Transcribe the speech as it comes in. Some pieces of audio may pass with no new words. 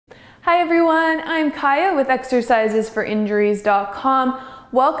Hi everyone, I'm Kaya with exercisesforinjuries.com.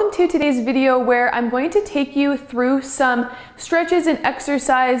 Welcome to today's video where I'm going to take you through some stretches and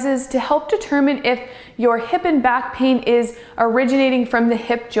exercises to help determine if your hip and back pain is originating from the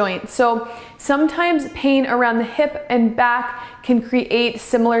hip joint. So sometimes pain around the hip and back can create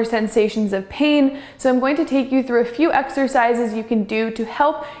similar sensations of pain. So I'm going to take you through a few exercises you can do to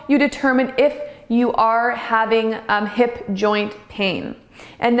help you determine if you are having hip joint pain.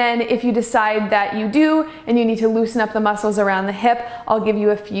 And then if you decide that you do and you need to loosen up the muscles around the hip, I'll give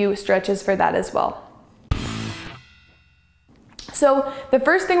you a few stretches for that as well. So the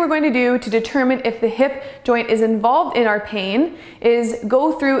first thing we're going to do to determine if the hip joint is involved in our pain is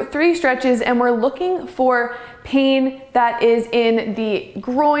go through 3 stretches, and we're looking for pain that is in the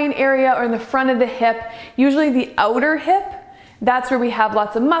groin area or in the front of the hip, usually the outer hip. That's where we have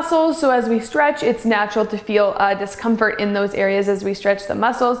lots of muscles, so as we stretch, it's natural to feel discomfort in those areas as we stretch the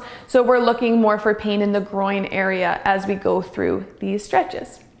muscles. So we're looking more for pain in the groin area as we go through these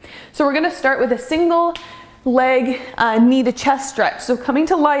stretches. So we're gonna start with a single leg knee to chest stretch. So coming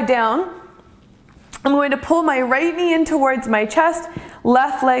to lie down, I'm going to pull my right knee in towards my chest,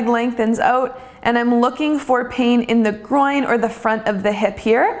 left leg lengthens out, and I'm looking for pain in the groin or the front of the hip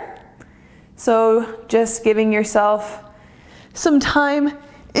here. So just giving yourself some time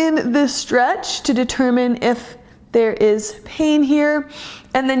in this stretch to determine if there is pain here,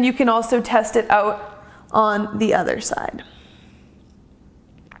 and then you can also test it out on the other side.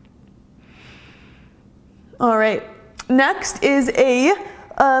 All right, next is a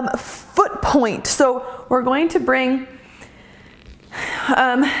foot point. So we're going to bring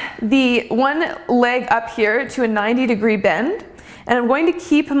the one leg up here to a 90-degree bend, and I'm going to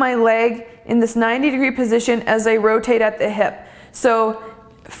keep my leg in this 90-degree position as I rotate at the hip. So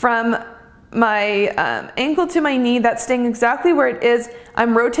from my ankle to my knee, that's staying exactly where it is.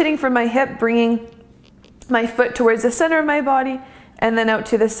 I'm rotating from my hip, bringing my foot towards the center of my body and then out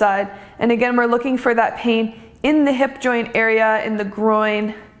to the side. And again, we're looking for that pain in the hip joint area, in the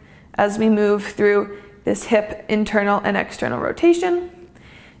groin, as we move through this hip internal and external rotation.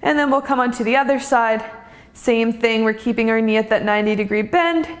 And then we'll come on to the other side. Same thing, we're keeping our knee at that 90-degree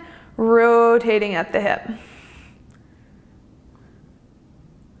bend, rotating at the hip.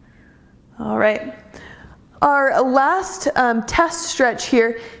 All right, our last test stretch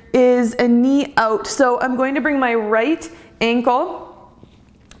here is a knee out. So I'm going to bring my right ankle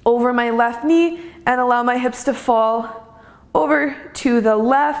over my left knee and allow my hips to fall over to the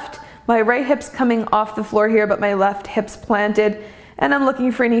left. My right hip's coming off the floor here, but my left hip's planted, and I'm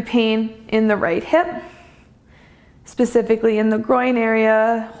looking for any pain in the right hip, specifically in the groin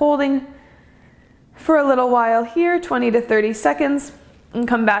area, holding for a little while here, 20 to 30 seconds, and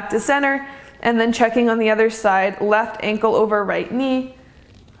come back to center, and then checking on the other side, left ankle over right knee,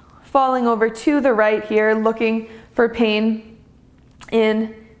 falling over to the right here, looking for pain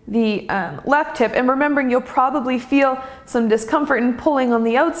in the left hip, and remembering you'll probably feel some discomfort in pulling on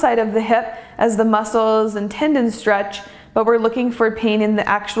the outside of the hip as the muscles and tendons stretch, but we're looking for pain in the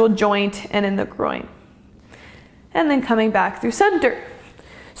actual joint and in the groin. And then coming back through center.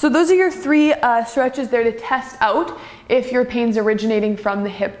 So those are your 3 stretches there to test out if your pain's originating from the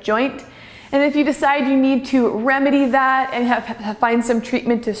hip joint. And if you decide you need to remedy that and find some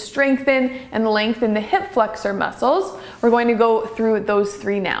treatment to strengthen and lengthen the hip flexor muscles, we're going to go through those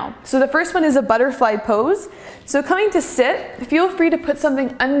 3 now. So the first one is a butterfly pose. So coming to sit, feel free to put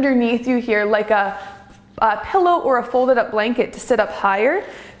something underneath you here, like a pillow or a folded up blanket to sit up higher.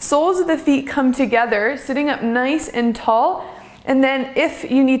 Soles of the feet come together, sitting up nice and tall. And then if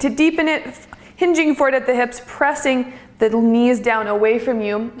you need to deepen it, hinging forward at the hips, pressing the knees down away from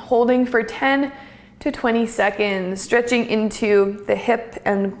you, holding for 10 to 20 seconds, stretching into the hip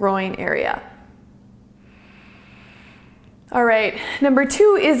and groin area. All right, number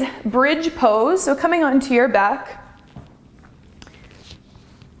 2 is bridge pose. So coming onto your back.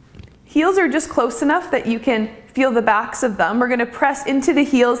 Heels are just close enough that you can feel the backs of them. We're gonna press into the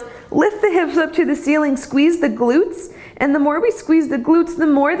heels, lift the hips up to the ceiling, squeeze the glutes, and the more we squeeze the glutes, the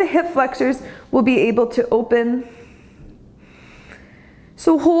more the hip flexors will be able to open.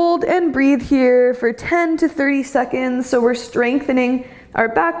 So hold and breathe here for 10 to 30 seconds. So we're strengthening our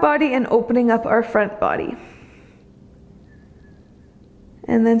back body and opening up our front body.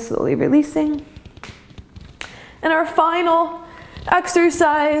 And then slowly releasing. And our final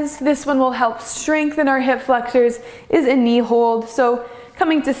exercise, this one will help strengthen our hip flexors, is a knee hold. So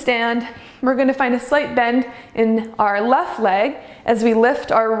coming to stand, we're going to find a slight bend in our left leg as we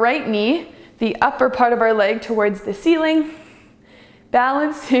lift our right knee, the upper part of our leg, towards the ceiling,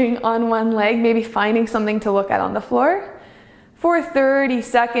 balancing on one leg, maybe finding something to look at on the floor, for 30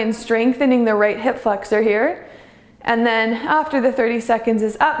 seconds, strengthening the right hip flexor here. And then after the 30 seconds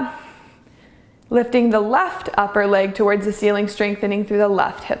is up, lifting the left upper leg towards the ceiling, strengthening through the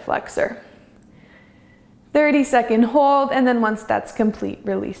left hip flexor. 30-second hold, and then once that's complete,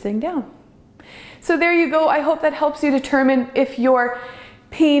 releasing down. So there you go. I hope that helps you determine if your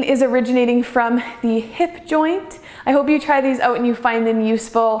pain is originating from the hip joint. I hope you try these out and you find them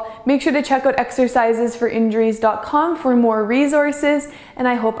useful. Make sure to check out exercisesforinjuries.com for more resources, and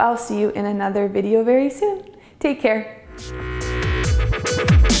I hope I'll see you in another video very soon. Take care.